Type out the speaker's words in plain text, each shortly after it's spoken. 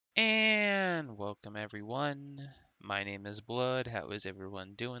welcome everyone. My name is Blood. How is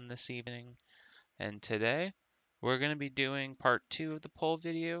everyone doing this evening? And today we're going to be doing part 2 of the poll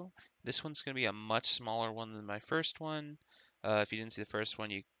video. This one's going to be a much smaller one than my first one. If you didn't see the first one,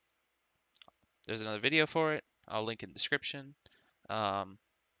 there's another video for it. I'll link in the description. Um,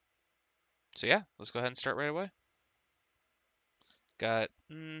 so yeah, let's go ahead and start right away. Got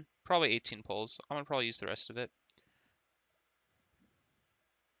probably 18 polls. I'm going to probably use the rest of it.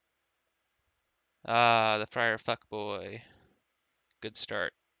 The Friar Fuckboy. Good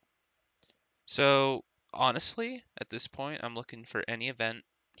start. So, honestly, at this point, I'm looking for any event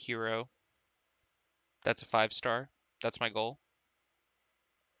hero that's a 5-star. That's my goal.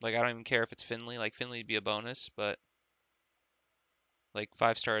 Like, I don't even care if it's Finley. Like, Finley would be a bonus, but, like,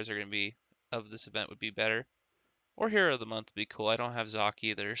 5 stars are going to be, of this event would be better. Or Hero of the Month would be cool. I don't have Zoc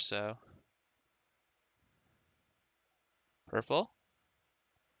either, so. Purple.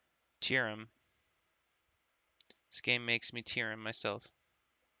 Tyram. This game makes me Tyram myself.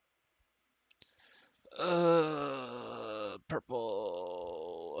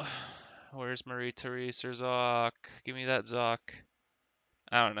 Purple. Where's Marie Therese or Zoc? Give me that Zoc.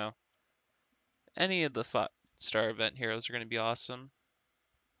 I don't know. Any of the 5-star event heroes are going to be awesome.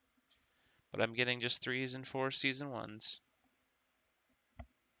 But I'm getting just 3s and 4 season 1s.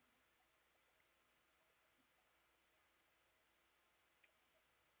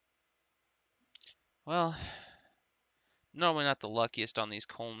 Well, normally not the luckiest on these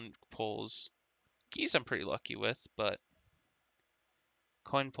coin pulls. Keys I'm pretty lucky with, but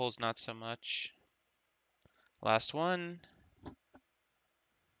coin pulls not so much. Last one.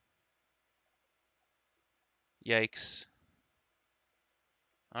 Yikes.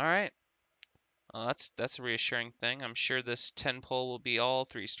 All right. Well, that's a reassuring thing. I'm sure this 10 pull will be all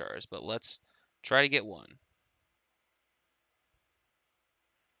 3 stars, but let's try to get one.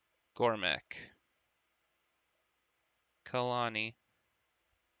 Gormek. Kalani.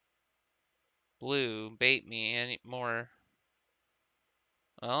 Blue. Bait me any more.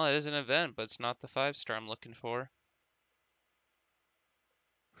 Well, it is an event, but it's not the 5-star I'm looking for.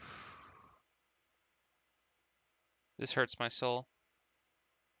 This hurts my soul.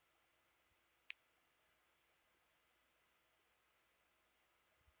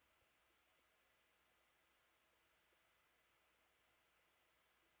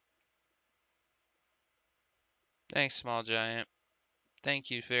 Thanks, Small Giant.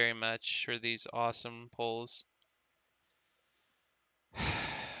 Thank you very much for these awesome polls.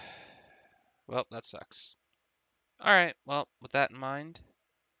 Well, that sucks. Alright, well, with that in mind,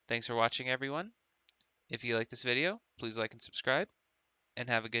 thanks for watching, everyone. If you like this video, please like and subscribe, and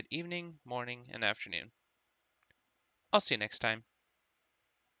have a good evening, morning, and afternoon. I'll see you next time.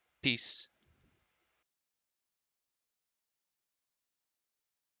 Peace.